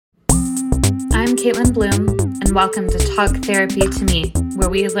Caitlin Bloom, and welcome to Talk Therapy to Me, where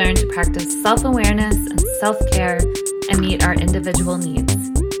we learn to practice self-awareness and self-care and meet our individual needs.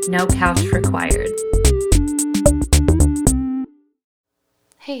 No couch required.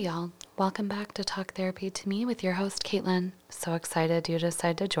 Hey y'all, welcome back to Talk Therapy to Me with your host Caitlin. So excited you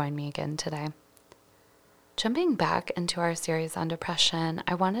decided to join me again today. Jumping back into our series on depression,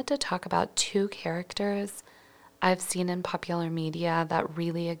 I wanted to talk about two characters I've seen in popular media that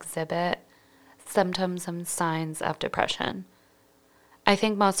really exhibit symptoms and signs of depression. I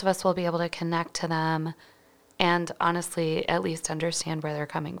think most of us will be able to connect to them and honestly at least understand where they're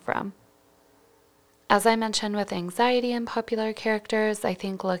coming from. As I mentioned with anxiety and popular characters, I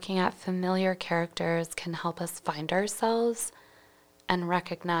think looking at familiar characters can help us find ourselves and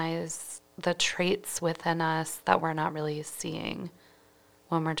recognize the traits within us that we're not really seeing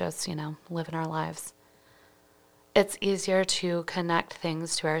when we're just, living our lives. It's easier to connect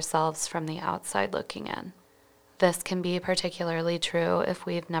things to ourselves from the outside looking in. This can be particularly true if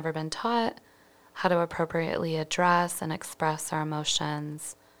we've never been taught how to appropriately address and express our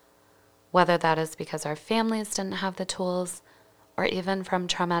emotions, whether that is because our families didn't have the tools or even from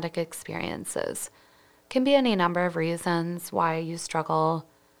traumatic experiences. Can be any number of reasons why you struggle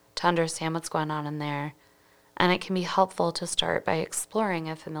to understand what's going on in there, and it can be helpful to start by exploring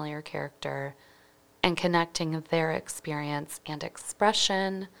a familiar character and connecting their experience and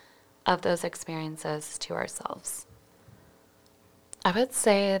expression of those experiences to ourselves. I would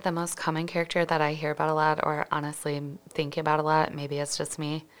say the most common character that I hear about a lot, or honestly think about a lot, maybe it's just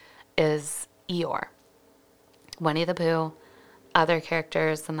me, is Eeyore. Winnie the Pooh, other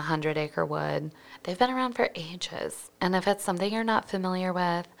characters in the 100 Acre Wood, they've been around for ages. And if it's something you're not familiar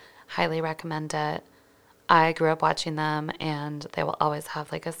with, highly recommend it. I grew up watching them and they will always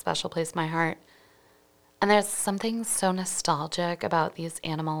have a special place in my heart. And there's something so nostalgic about these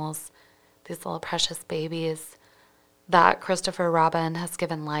animals, these little precious babies that Christopher Robin has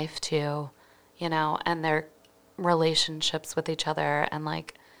given life to, and their relationships with each other and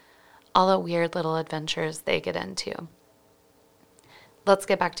all the weird little adventures they get into. Let's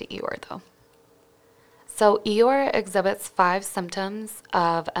get back to Eeyore though. So Eeyore exhibits 5 symptoms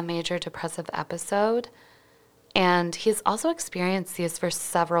of a major depressive episode, and he's also experienced these for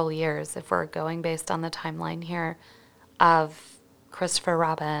several years, if we're going based on the timeline here of Christopher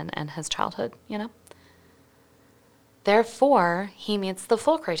Robin and his childhood, Therefore, he meets the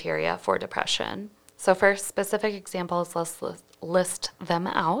full criteria for depression. So for specific examples, let's list them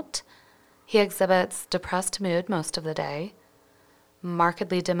out. He exhibits depressed mood most of the day,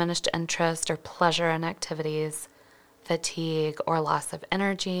 markedly diminished interest or pleasure in activities, fatigue or loss of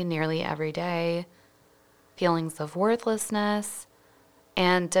energy nearly every day, feelings of worthlessness,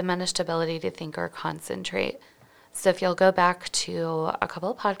 and diminished ability to think or concentrate. So if you'll go back to a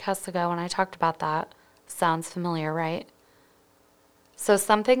couple of podcasts ago when I talked about that, sounds familiar, right? So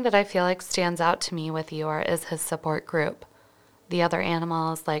something that I feel like stands out to me with Eeyore is his support group. The other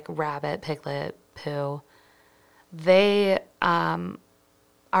animals like Rabbit, Piglet, Pooh, they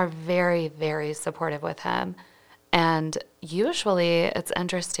are very, very supportive with him. And usually it's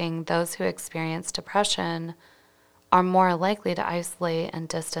interesting, those who experience depression are more likely to isolate and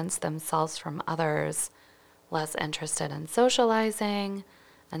distance themselves from others, less interested in socializing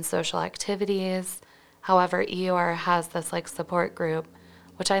and social activities. However, Eeyore has this support group,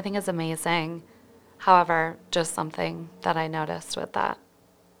 which I think is amazing. However, just something that I noticed with that.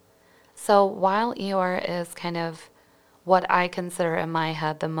 So while Eeyore is kind of what I consider in my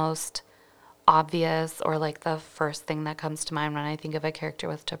head the most obvious or the first thing that comes to mind when I think of a character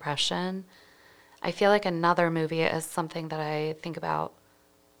with depression, I feel like another movie is something that I think about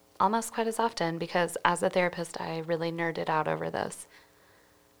almost quite as often because as a therapist, I really nerded out over this.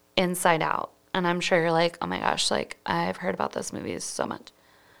 Inside Out. And I'm sure you're like, oh my gosh, I've heard about this movie so much.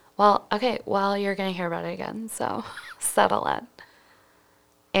 Well, okay, you're going to hear about it again, so settle in.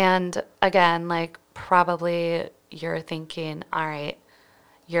 And again, probably you're thinking, all right,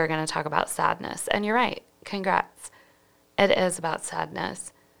 you're going to talk about sadness. And you're right. Congrats. It is about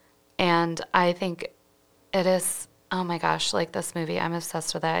sadness. And I think it is, oh my gosh, this movie, I'm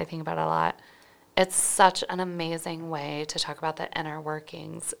obsessed with it. I think about it a lot. It's such an amazing way to talk about the inner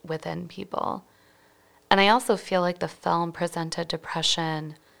workings within people. And I also feel like the film presented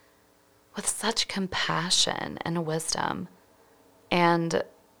depression with such compassion and wisdom, and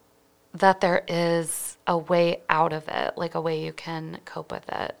that there is a way out of it, a way you can cope with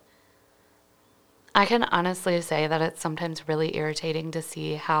it. I can honestly say that it's sometimes really irritating to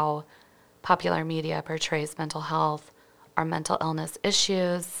see how popular media portrays mental health or mental illness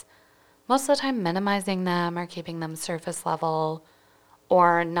issues, most of the time minimizing them or keeping them surface level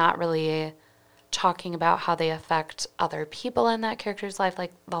or not really talking about how they affect other people in that character's life,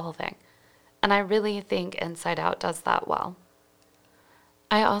 like the whole thing. And I really think Inside Out does that well.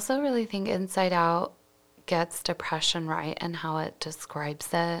 I also really think Inside Out gets depression right and how it describes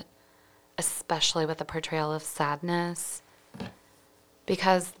it, especially with the portrayal of sadness.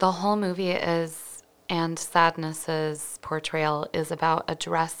 Because the whole movie is, and Sadness's portrayal is about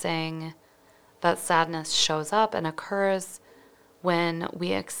addressing that sadness shows up and occurs when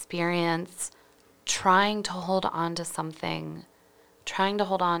we experience trying to hold on to something, trying to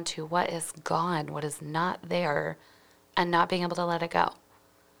hold on to what is gone, what is not there, and not being able to let it go.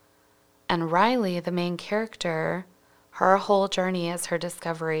 And Riley, the main character, her whole journey is her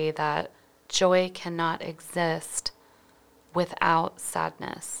discovery that joy cannot exist without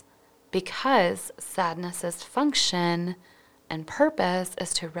sadness, because sadness's function and purpose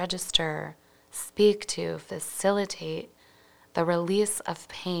is to register, speak to, facilitate the release of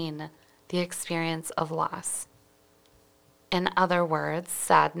pain, the experience of loss. In other words,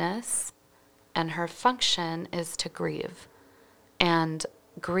 sadness and her function is to grieve. And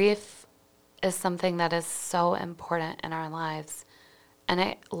grief is something that is so important in our lives.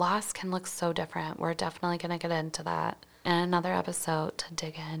 And loss can look so different. We're definitely going to get into that in another episode to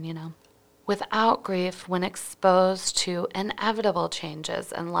dig in. Without grief, when exposed to inevitable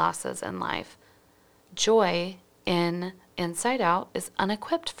changes and losses in life, joy in Inside Out is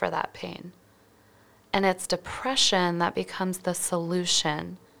unequipped for that pain. And it's depression that becomes the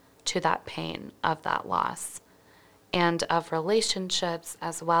solution to that pain of that loss and of relationships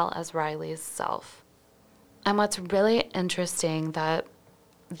as well as Riley's self. And what's really interesting, that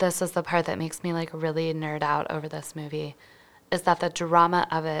this is the part that makes me really nerd out over this movie, is that the drama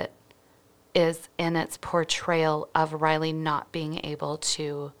of it is in its portrayal of Riley not being able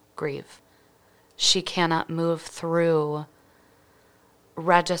to grieve. She cannot move through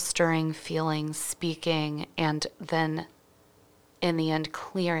registering feelings, speaking, and then in the end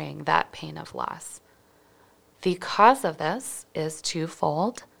clearing that pain of loss. The cause of this is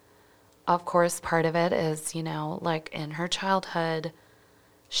twofold. Of course, part of it is, in her childhood,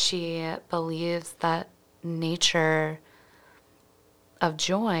 she believes that nature of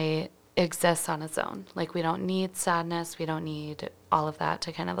joy exists on its own. We don't need sadness, we don't need all of that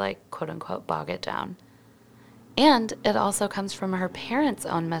to kind of quote unquote bog it down. And it also comes from her parents'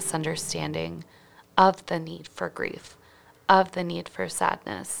 own misunderstanding of the need for grief, of the need for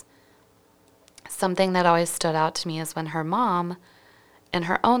sadness. Something that always stood out to me is when her mom, in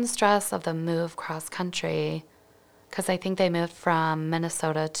her own stress of the move cross country, because I think they moved from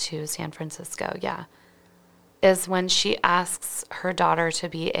Minnesota to San Francisco, is when she asks her daughter to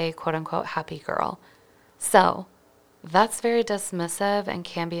be a quote-unquote happy girl. So that's very dismissive and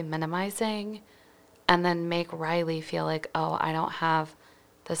can be minimizing, and then make Riley feel like, oh, I don't have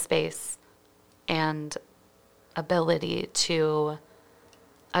the space and ability to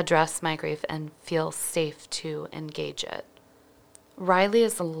address my grief and feel safe to engage it.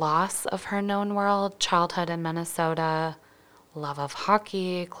 Riley's loss of her known world, childhood in Minnesota, love of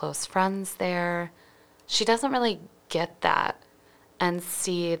hockey, close friends there, she doesn't really get that and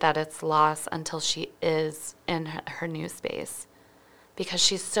see that it's loss until she is in her new space, because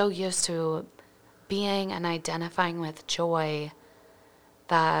she's so used to being and identifying with joy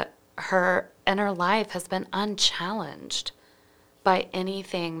that her inner life has been unchallenged by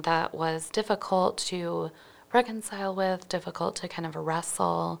anything that was difficult to reconcile with, difficult to kind of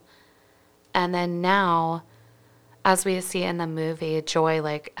wrestle. And then now, as we see in the movie,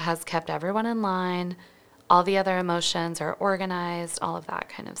 joy has kept everyone in line. All the other emotions are organized, all of that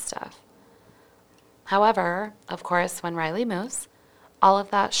kind of stuff. However, of course, when Riley moves, all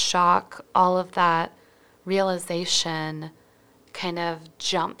of that shock, all of that realization kind of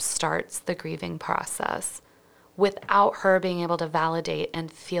jump starts the grieving process without her being able to validate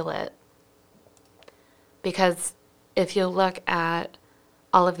and feel it. Because if you look at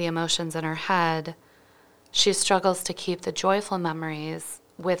all of the emotions in her head, she struggles to keep the joyful memories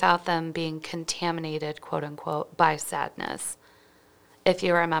without them being contaminated, quote unquote, by sadness. If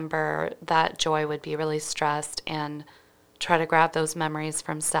you remember that Joy would be really stressed and try to grab those memories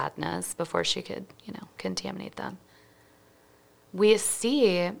from sadness before she could, contaminate them. We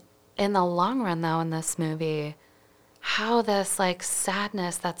see in the long run, though, in this movie, how this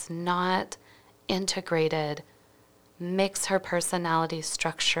sadness that's not integrated makes her personality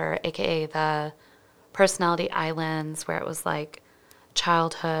structure, aka the personality islands, where it was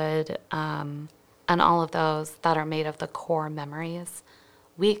childhood and all of those that are made of the core memories,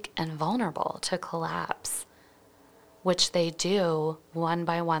 weak and vulnerable to collapse, which they do one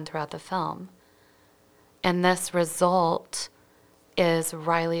by one throughout the film. And this result is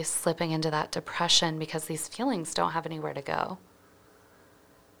Riley slipping into that depression because these feelings don't have anywhere to go.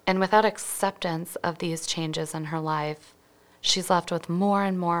 And without acceptance of these changes in her life, she's left with more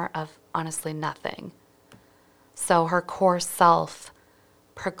and more of honestly nothing. So her core self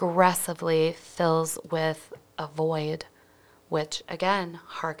progressively fills with a void, which again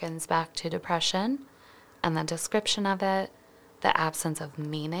harkens back to depression and the description of it, the absence of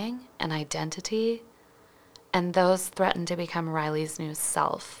meaning and identity, and those threaten to become Riley's new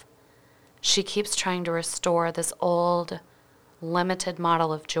self. She keeps trying to restore this old, limited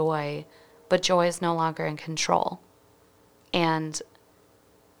model of joy, but joy is no longer in control and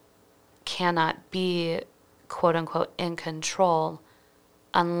cannot be, quote unquote, in control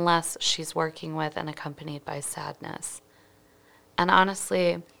unless she's working with and accompanied by sadness. And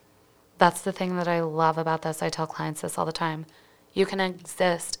honestly, that's the thing that I love about this. I tell clients this all the time. You can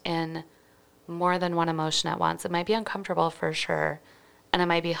exist in more than one emotion at once. It might be uncomfortable for sure, and it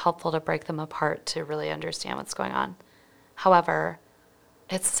might be helpful to break them apart to really understand what's going on. However,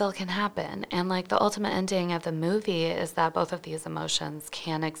 it still can happen. And like the ultimate ending of the movie is that both of these emotions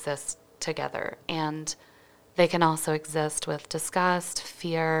can exist together, and they can also exist with disgust,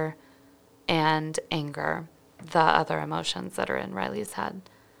 fear, and anger, the other emotions that are in Riley's head.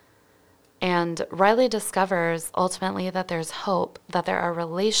 And Riley discovers ultimately that there's hope, that there are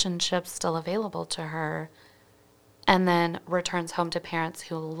relationships still available to her, and then returns home to parents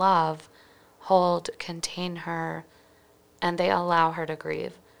who love, hold, contain her, and they allow her to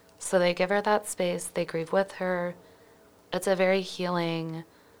grieve. So they give her that space, they grieve with her. It's a very healing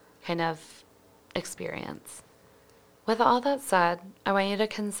kind of experience. With all that said, I want you to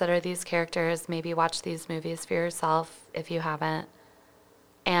consider these characters, maybe watch these movies for yourself if you haven't,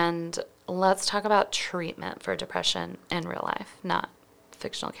 and let's talk about treatment for depression in real life, not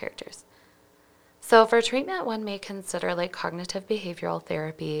fictional characters. So for treatment, one may consider like cognitive behavioral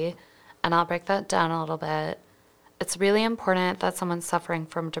therapy, and I'll break that down a little bit. It's really important that someone suffering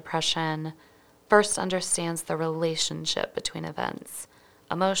from depression first understands the relationship between events,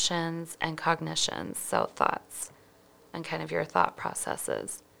 emotions, and cognitions, so thoughts, and kind of your thought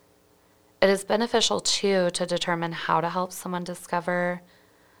processes. It is beneficial, too, to determine how to help someone discover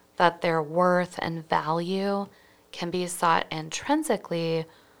that their worth and value can be sought intrinsically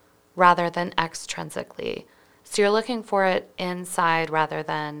rather than extrinsically. So you're looking for it inside rather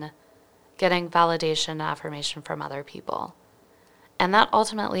than getting validation and affirmation from other people. And that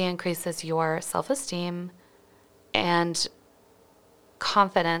ultimately increases your self-esteem and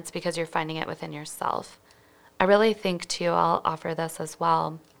confidence because you're finding it within yourself. I really think, too, I'll offer this as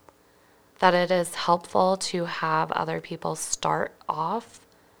well, that it is helpful to have other people start off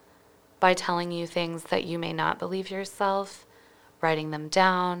by telling you things that you may not believe yourself, writing them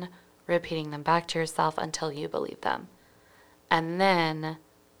down, repeating them back to yourself until you believe them. And then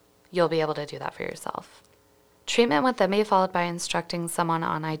you'll be able to do that for yourself. Treatment would then be followed by instructing someone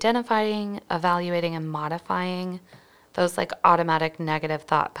on identifying, evaluating, and modifying those like automatic negative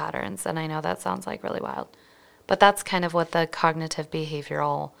thought patterns. And I know that sounds like really wild, but that's kind of what the cognitive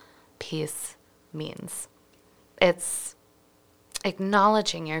behavioral piece means. It's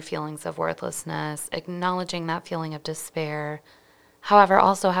acknowledging your feelings of worthlessness, acknowledging that feeling of despair, however,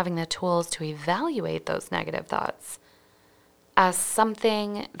 also having the tools to evaluate those negative thoughts as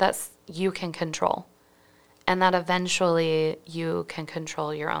something that you can control, and that eventually you can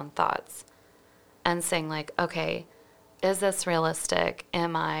control your own thoughts, and saying like, okay, is this realistic?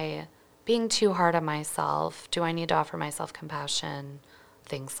 Am I being too hard on myself? Do I need to offer myself compassion?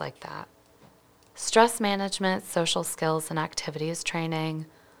 Things like that. Stress management, social skills, and activities training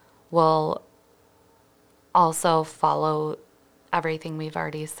will also follow everything we've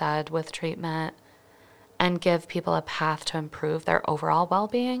already said with treatment and give people a path to improve their overall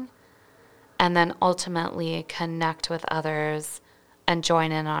well-being, and then ultimately connect with others and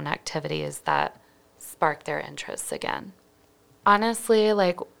join in on activities that spark their interests again. Honestly,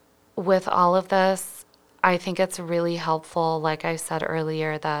 like with all of this, I think it's really helpful, like I said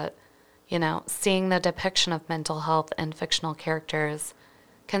earlier, that seeing the depiction of mental health in fictional characters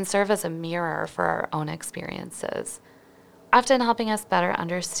can serve as a mirror for our own experiences, often helping us better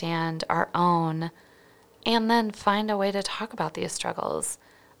understand our own and then find a way to talk about these struggles.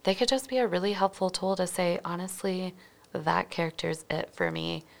 They could just be a really helpful tool to say, honestly, that character's it for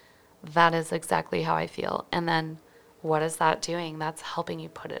me. That is exactly how I feel. And then what is that doing? That's helping you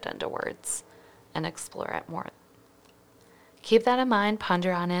put it into words and explore it more. Keep that in mind,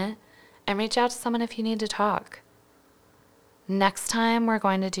 ponder on it, and reach out to someone if you need to talk. Next time, we're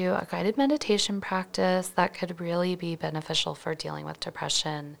going to do a guided meditation practice that could really be beneficial for dealing with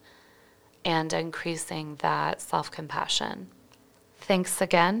depression and increasing that self-compassion. Thanks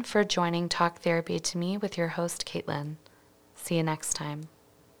again for joining Talk Therapy to Me with your host, Caitlin. See you next time.